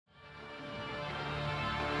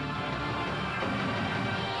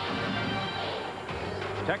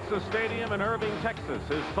Texas Stadium in Irving, Texas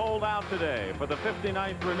is sold out today for the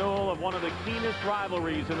 59th renewal of one of the keenest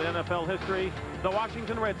rivalries in the NFL history, the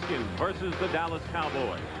Washington Redskins versus the Dallas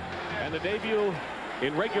Cowboys. And the debut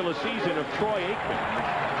in regular season of Troy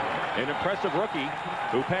Aikman, an impressive rookie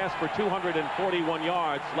who passed for 241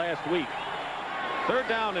 yards last week. 3rd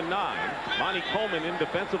down and 9. Monty Coleman in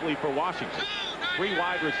defensively for Washington. 3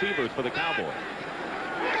 wide receivers for the Cowboys.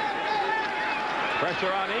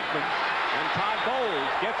 Pressure on Aikman, and Todd Bowles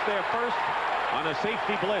gets there first on a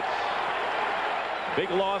safety blitz. Big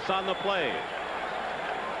loss on the play.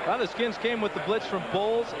 Well, the Skins came with the blitz from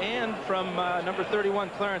Bowles and from number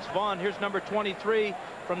 31, Clarence Vaughn. Here's number 23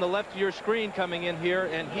 from the left of your screen coming in here,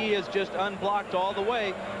 and he is just unblocked all the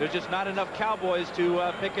way. There's just not enough Cowboys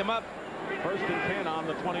to pick him up. 1st and 10 on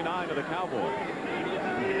the 29 of the Cowboys.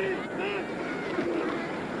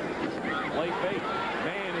 Play fake.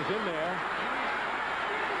 Man is in there.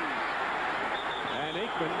 And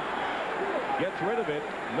Aikman gets rid of it.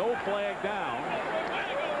 No flag down.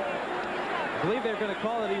 I believe they're going to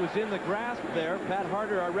call it. He was in the grasp there. Pat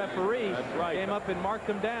Harder, our referee, that's right, came up and marked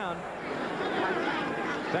him down.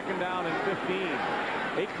 2nd down and 15.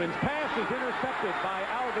 Aikman's pass is intercepted by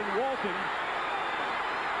Alvin Walton.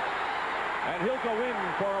 And he'll go in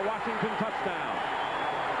for a Washington touchdown.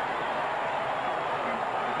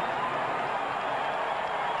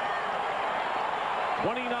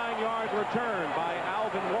 "29-yard return by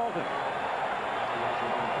Alvin Walton."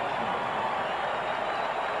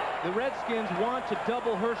 The Redskins want to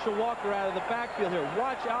double Herschel Walker out of the backfield here.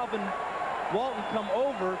 Watch Alvin Walton come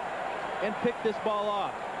over and pick this ball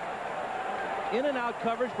off. In and out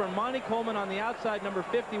coverage from Monty Coleman on the outside, number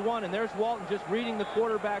 51, and there's Walton just reading the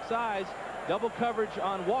quarterback's eyes. Double coverage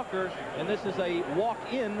on Walker, and this is a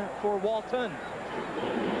walk-in for Walton.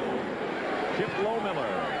 Chip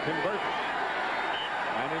Lohmiller converts.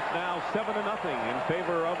 And it's now 7-0 in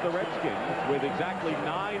favor of the Redskins with exactly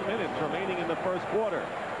 9 minutes remaining in the 1st quarter.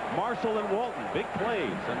 Marshall and Walton, big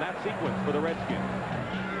plays in that sequence for the Redskins.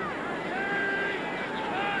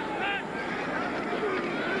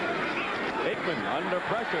 Aikman under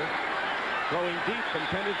pressure, throwing deep,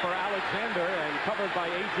 intended for Alexander and covered by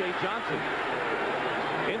A.J. Johnson.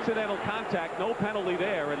 Incidental contact, no penalty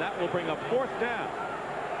there, and that will bring up 4th down.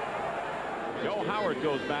 Joe Howard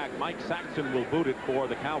goes back. Mike Saxon will boot it for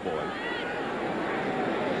the Cowboys.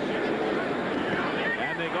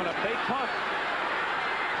 And they're going to fake punt.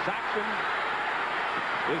 Saxon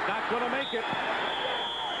is not going to make it.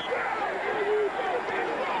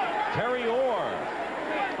 Terry Orr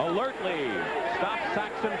alertly stops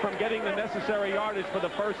Saxon from getting the necessary yardage for the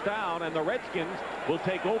 1st down, and the Redskins will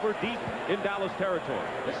take over deep in Dallas territory.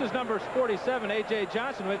 This is number 47, A.J.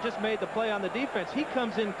 Johnson, who had just made the play on the defense. He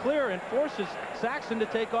comes in clear and forces Saxon to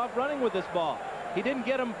take off running with this ball. He didn't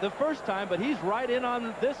get him the first time, but he's right in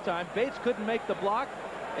on this time. Bates couldn't make the block,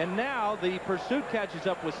 and now the pursuit catches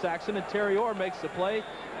up with Saxon, and Terry Orr makes the play.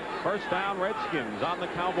 1st down, Redskins on the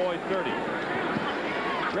Cowboy 30.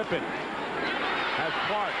 Rypien has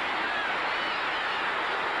Clark.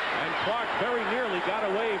 And Clark very nearly got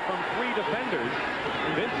away from 3 defenders.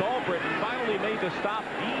 Vince Albritton finally made the stop.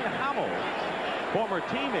 Dean Hamill, former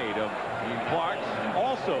teammate of Clark's,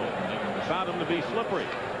 also found him to be slippery.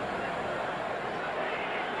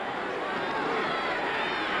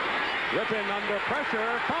 Rypien under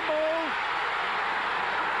pressure, fumbles.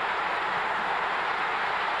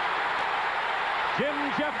 Jim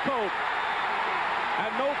Jeffcoat.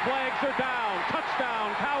 And no flags are down.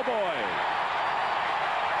 Touchdown, Cowboys.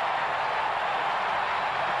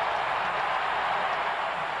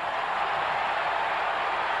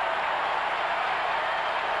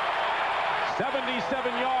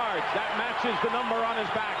 "77 yards. That matches the number on his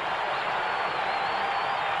back.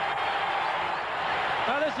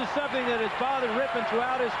 Now, this is something that has bothered Rypien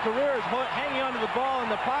throughout his career, is hanging onto the ball in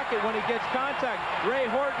the pocket when he gets contact. Ray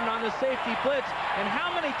Horton on the safety blitz. And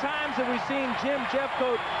how many times have we seen Jim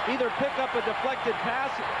Jeffcoat either pick up a deflected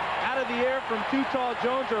pass out of the air from Too Tall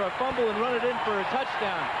Jones or a fumble and run it in for a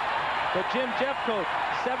touchdown? But Jim Jeffcoat,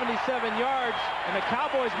 77 yards, and the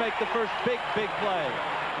Cowboys make the first big play.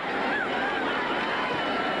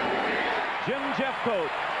 Jim Jeffcoat,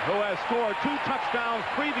 who has scored 2 touchdowns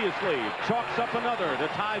previously, chalks up another to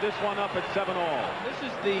tie this one up at 7-all. This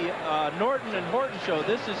is the Norton and Horton show.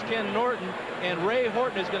 This is Ken Norton, and Ray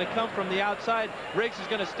Horton is going to come from the outside. Riggs is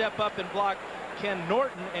going to step up and block Ken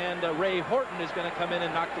Norton, and Ray Horton is going to come in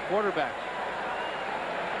and knock the quarterback.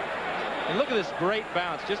 And look at this great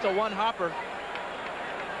bounce. Just a one-hopper,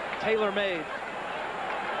 tailor-made.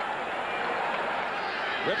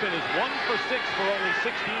 Rypien is 1 for 6 for only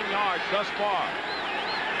 16 yards thus far.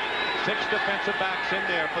 6 defensive backs in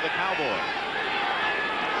there for the Cowboys.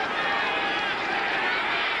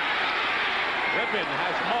 Rypien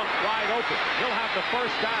has Monk wide open. He'll have the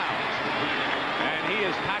first down. And he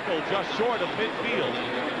is tackled just short of midfield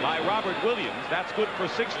by Robert Williams. That's good for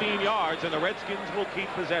 16 yards, and the Redskins will keep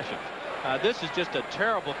possession. This is just a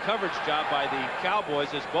terrible coverage job by the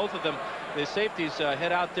Cowboys, as both of them, the safeties,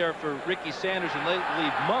 head out there for Ricky Sanders, and they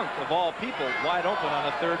leave Monk, of all people, wide open on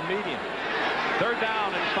a third medium. Third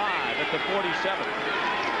down and 5 at the 47.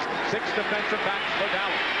 6 defensive backs for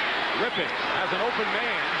Dallas. Rypien has an open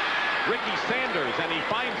man, Ricky Sanders, and he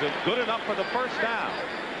finds him. Good enough for the first down.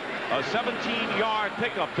 A 17-yard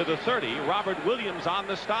pickup to the 30. Robert Williams on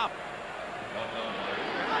the stop.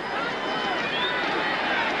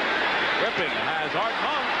 Rypien has Art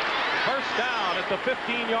Monk. First down at the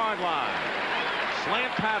 15-yard line.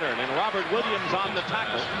 Slant pattern, and Robert Williams on the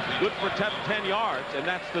tackle. Good for 10 yards, and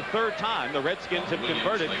that's the third time the Redskins have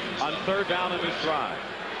converted on third down in this drive.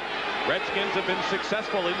 Redskins have been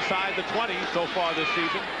successful inside the 20 so far this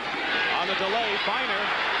season. On the delay, Finer,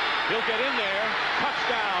 he'll get in there.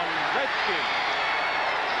 Touchdown, Redskins.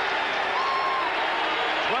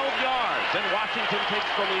 12 yards, and Washington takes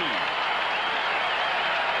the lead.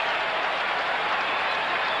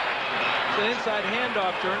 It's an inside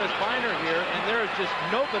handoff to Ernest Finer here, and there is just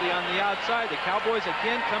nobody on the outside. The Cowboys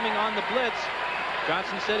again coming on the blitz.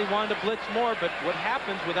 Johnson said he wanted to blitz more, but what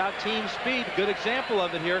happens without team speed? Good example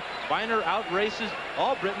of it here. Finer outraces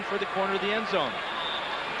Albritton for the corner of the end zone.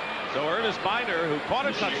 So Ernest Finer, who caught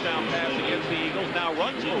a touchdown pass against the Eagles, now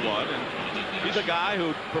runs for one. And he's a guy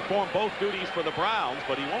who performed both duties for the Browns,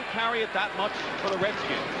 but he won't carry it that much for the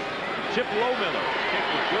Redskins. Chip Lowmiller, kick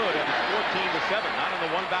was good, and it's 14-7, not in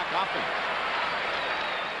the one-back offense.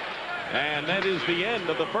 And that is the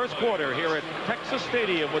end of the first quarter here at Texas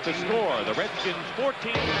Stadium with the score. The Redskins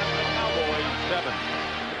 14 and the Cowboys 7.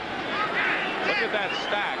 Look at that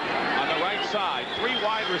stack on the right side. 3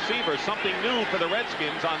 wide receivers, something new for the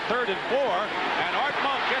Redskins on 3rd and 4. And Art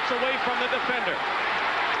Monk gets away from the defender.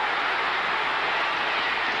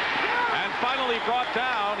 And finally brought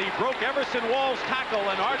down. He broke Everson Wall's tackle,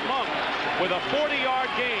 and Art Monk with a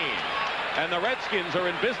 40-yard gain. And the Redskins are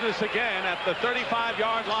in business again at the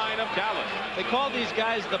 35-yard line of Dallas. They call these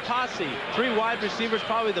guys the posse. 3 wide receivers,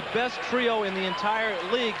 probably the best trio in the entire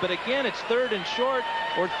league. But again, it's 3rd and short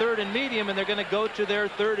or 3rd and medium, and they're going to go to their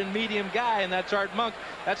 3rd and medium guy, and that's Art Monk.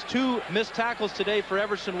 That's 2 missed tackles today for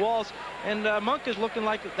Everson Walls. And Monk is looking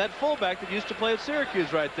like that fullback that used to play at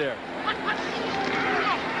Syracuse right there.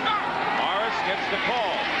 Morris gets the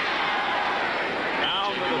call.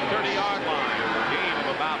 Down to the 30-yard line. A gain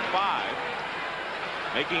of about 5.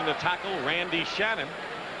 Making the tackle, Randy Shannon.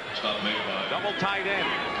 Double tight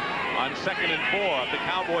end on 2nd and 4 of the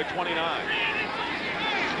Cowboy 29.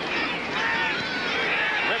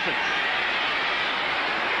 Rypien.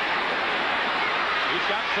 He's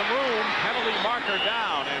got some room. Penalty marker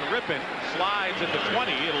down, and Rypien slides at the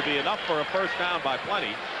 20. It'll be enough for a first down by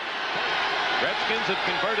plenty. Redskins have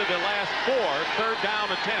converted their last 4 third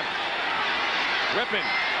down attempts. Rypien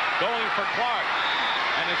going for Clark,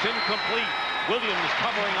 and it's incomplete. Williams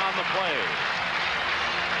covering on the play.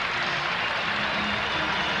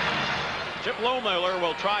 Chip Lowmiller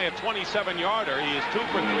will try a 27-yarder. He is 2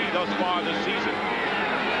 for 3 thus far this season.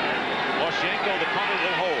 Oshenko, the punter,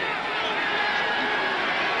 will hold.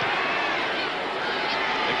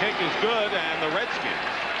 The kick is good, and the Redskins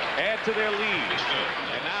add to their lead.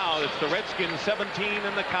 And now it's the Redskins 17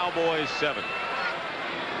 and the Cowboys 7.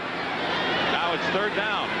 Now it's 3rd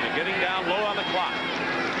down, and they're getting down low on the clock.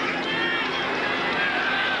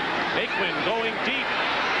 Aikman going deep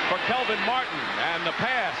for Kelvin Martin, and the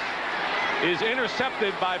pass is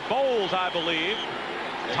intercepted by Bowles, I believe.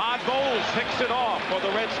 Todd Bowles picks it off for the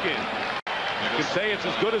Redskins. You can say it's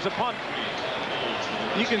as good as a punt.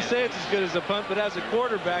 You can say it's as good as a punt, but as a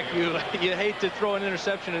quarterback, you hate to throw an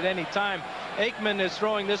interception at any time. Aikman is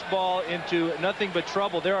throwing this ball into nothing but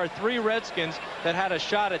trouble. There are 3 Redskins that had a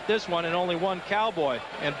shot at this one and only 1 Cowboy.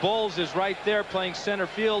 And Bowles is right there playing center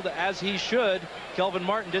field as he should. Kelvin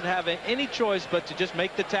Martin didn't have any choice but to just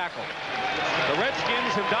make the tackle. The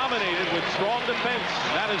Redskins have dominated with strong defense.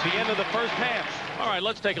 That is the end of the first half. All right,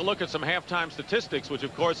 let's take a look at some halftime statistics, which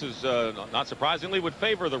of course is not surprisingly would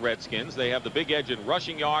favor the Redskins. They have the big edge in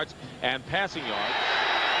rushing yards and passing yards.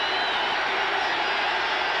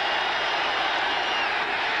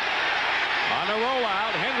 On a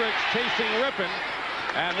rollout, Hendricks chasing Rypien,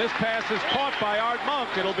 and this pass is caught by Art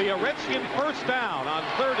Monk. It'll be a Redskin first down on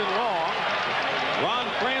 3rd and long. Ron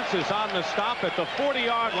Francis on the stop at the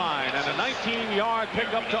 40-yard line, and a 19-yard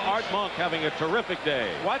pickup to Art Monk, having a terrific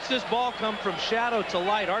day. Watch this ball come from shadow to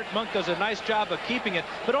light. Art Monk does a nice job of keeping it,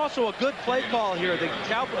 but also a good play call here.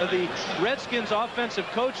 The Redskins offensive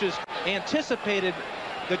coaches anticipated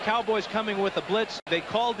the Cowboys coming with a blitz. They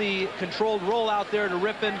called the controlled roll out there to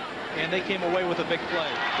Rypien, and they came away with a big play.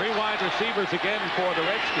 3 wide receivers again for the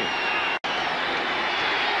Redskins.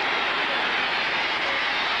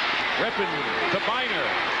 Rypien to Biner.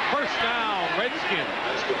 First down,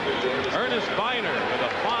 Redskins. Ernest Biner with a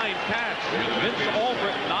fine catch. Vince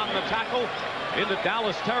Albritton on the tackle into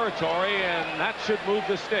Dallas territory, and that should move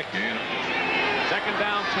the stick. Second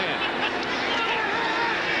down, 10.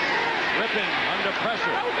 Rypien under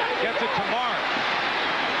pressure. Gets it to Morris.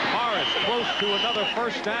 Morris close to another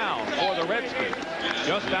first down for the Redskins.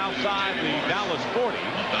 Just outside the Dallas 40.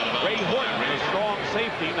 Ray Horton, a strong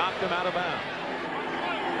safety, knocked him out of bounds.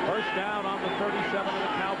 First down on the 37 of the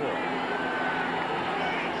Cowboys.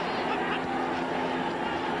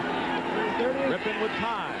 Rypien with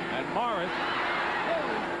time, and Morris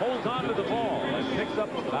holds on to the ball and picks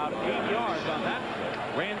up about 8 yards on that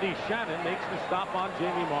play. Randy Shannon makes the stop on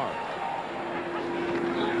Jamie Morris.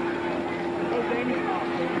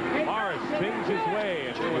 Morris spins his way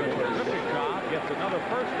and doing a terrific job, gets another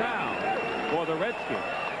first down for the Redskins.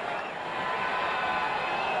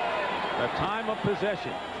 The time of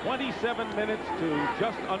possession, 27 minutes to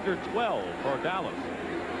just under 12 for Dallas.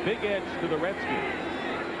 Big edge to the Redskins.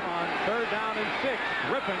 On third down and 6,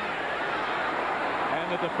 Rypien.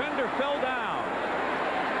 And the defender fell down.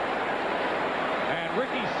 And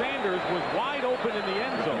Ricky Sanders was wide open in the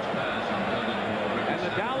end zone. And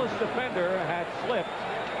the Dallas defender had slipped.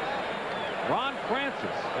 Ron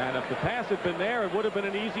Francis. And if the pass had been there, it would have been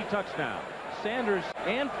an easy touchdown. Sanders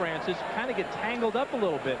and Francis kind of get tangled up a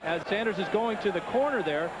little bit. As Sanders is going to the corner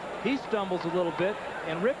there, he stumbles a little bit,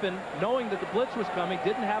 and Rypien, knowing that the blitz was coming,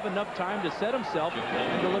 didn't have enough time to set himself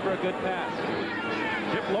and deliver a good pass.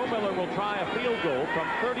 Chip Lohmiller will try a field goal from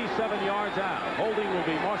 37 yards out. Holding will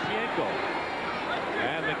be Marcienko.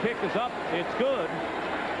 And the kick is up. It's good.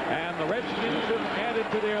 And the Redskins have added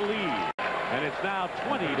to their lead. And it's now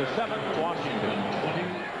 20-7 Washington.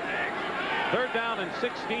 Third down and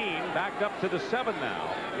 16, backed up to the 7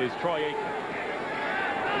 now, is Troy Aikman.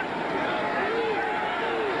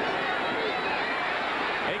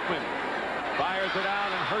 Aikman fires it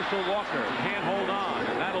out, and Herschel Walker can't hold on,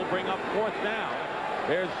 and that'll bring up fourth down.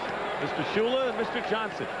 There's Mr. Shula and Mr.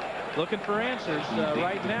 Johnson. Looking for answers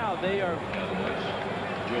right now. They are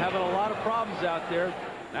having a lot of problems out there.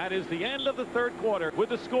 That is the end of the third quarter with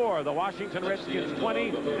the score, the Washington Redskins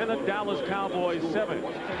 20 and the Dallas Cowboys 7.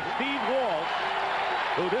 Steve Walsh,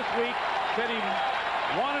 who this week said he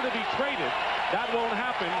wanted to be traded, that won't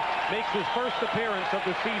happen, makes his first appearance of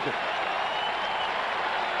the season.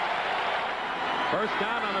 First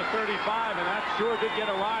down on the 35, and that sure did get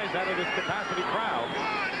a rise out of this capacity crowd.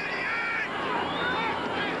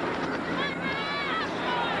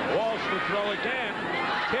 Walsh to throw again,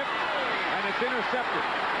 tipped, and it's intercepted.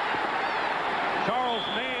 Charles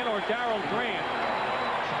Mann or Darrell Grant.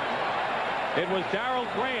 It was Darrell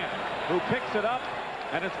Grant who picks it up,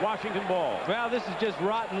 and it's Washington ball. Well, this is just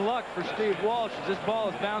rotten luck for Steve Walsh. This ball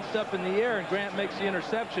is bounced up in the air, and Grant makes the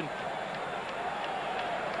interception.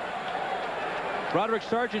 Roderick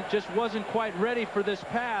Sargent just wasn't quite ready for this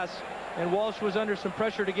pass, and Walsh was under some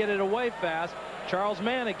pressure to get it away fast. Charles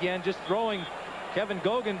Mann again just throwing Kevin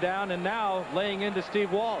Gogan down, and now laying into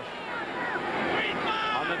Steve Walsh.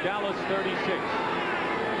 On the Dallas 36.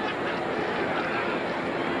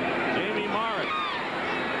 Jamie Morris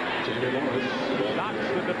knocks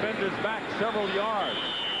the defenders back several yards.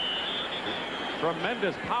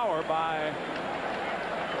 Tremendous power by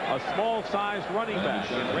a small-sized running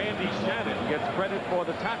back, and Randy Shannon gets credit for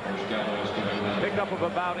the tackle. Pickup of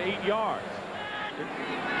about 8 yards.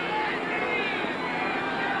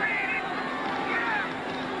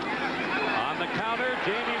 On the counter,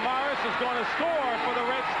 Jamie Morris is going to score for the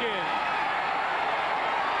Redskins,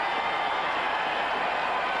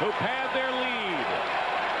 who pad their lead.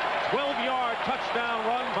 12-yard touchdown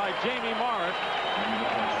run by Jamie Morris.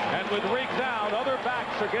 And with Riggs out, other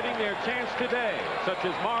backs are getting their chance today, such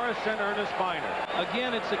as Morris and Ernest Biner.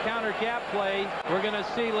 Again, it's a counter gap play. We're going to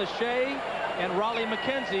see Lachey and Raleigh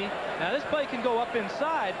McKenzie. Now, this play can go up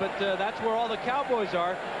inside, but that's where all the Cowboys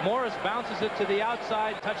are. Morris bounces it to the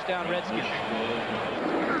outside. Touchdown, Redskins.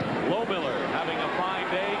 Lohmiller having a fine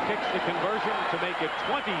day, kicks the conversion to make it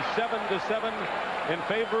 27-7 in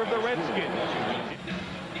favor of the Redskins.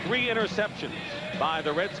 3 interceptions by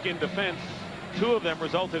the Redskin defense. 2 of them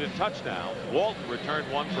resulted in touchdowns. Walton returned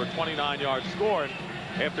one for a 29-yard score.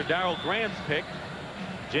 And after Darrell Grant's pick,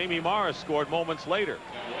 Jamie Morris scored moments later.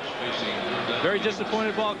 Very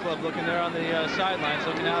disappointed ball club looking there on the sidelines,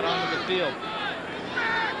 looking out onto the field.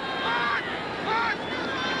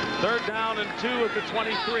 Third down and 2 at the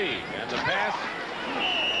 23. And the pass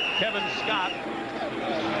Kevin Scott.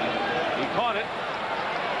 He caught it,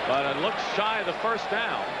 but it looks shy of the first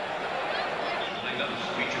down.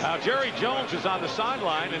 Now Jerry Jones is on the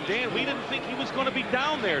sideline, and Dan, we didn't think he was going to be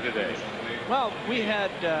down there today. Well, we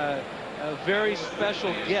had a very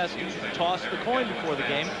special guest who tossed the coin before the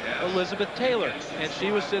game, Elizabeth Taylor, and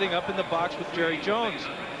she was sitting up in the box with Jerry Jones.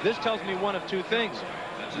 This tells me one of two things.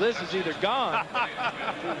 Liz is either gone.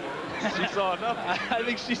 She saw enough. I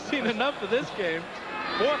think she's seen enough of this game.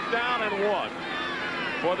 4th down and 1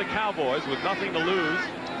 for the Cowboys with nothing to lose.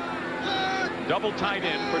 Double tight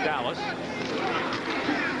end for Dallas.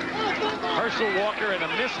 Herschel Walker and a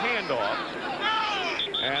missed handoff,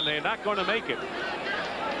 and they're not going to make it.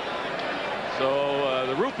 So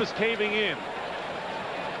the roof is caving in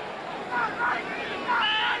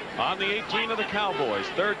on the 18 of the Cowboys.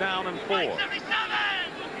 3rd down and 4.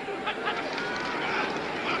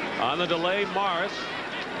 On the delay, Morris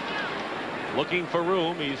looking for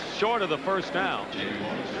room. He's short of the first down.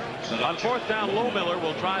 On 4th down, Lohmiller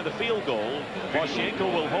will try the field goal.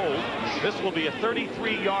 Poroshenko will hold. This will be a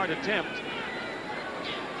 33-yard attempt.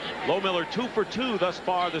 Lohmiller 2 for 2 thus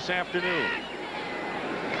far this afternoon.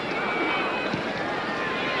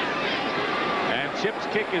 And Chip's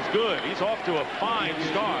kick is good. He's off to a fine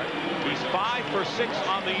start. He's 5 for 6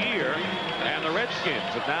 on the year. And the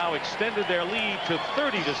Redskins have now extended their lead to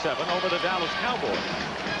 30-7 over the Dallas Cowboys.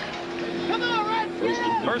 Come on,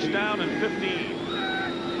 Redskins! First down and 15.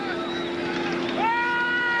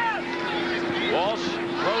 Walsh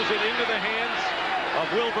throws it into the hands of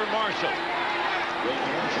Wilber Marshall.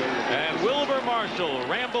 And Wilber Marshall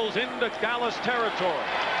rambles into Dallas territory.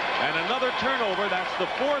 And another turnover. That's the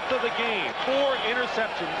 4th of the game. 4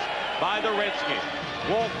 interceptions by the Redskins.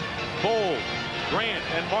 Walt, Bowles, Grant,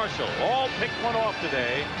 and Marshall all picked one off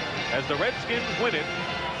today as the Redskins win it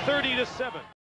 30-7.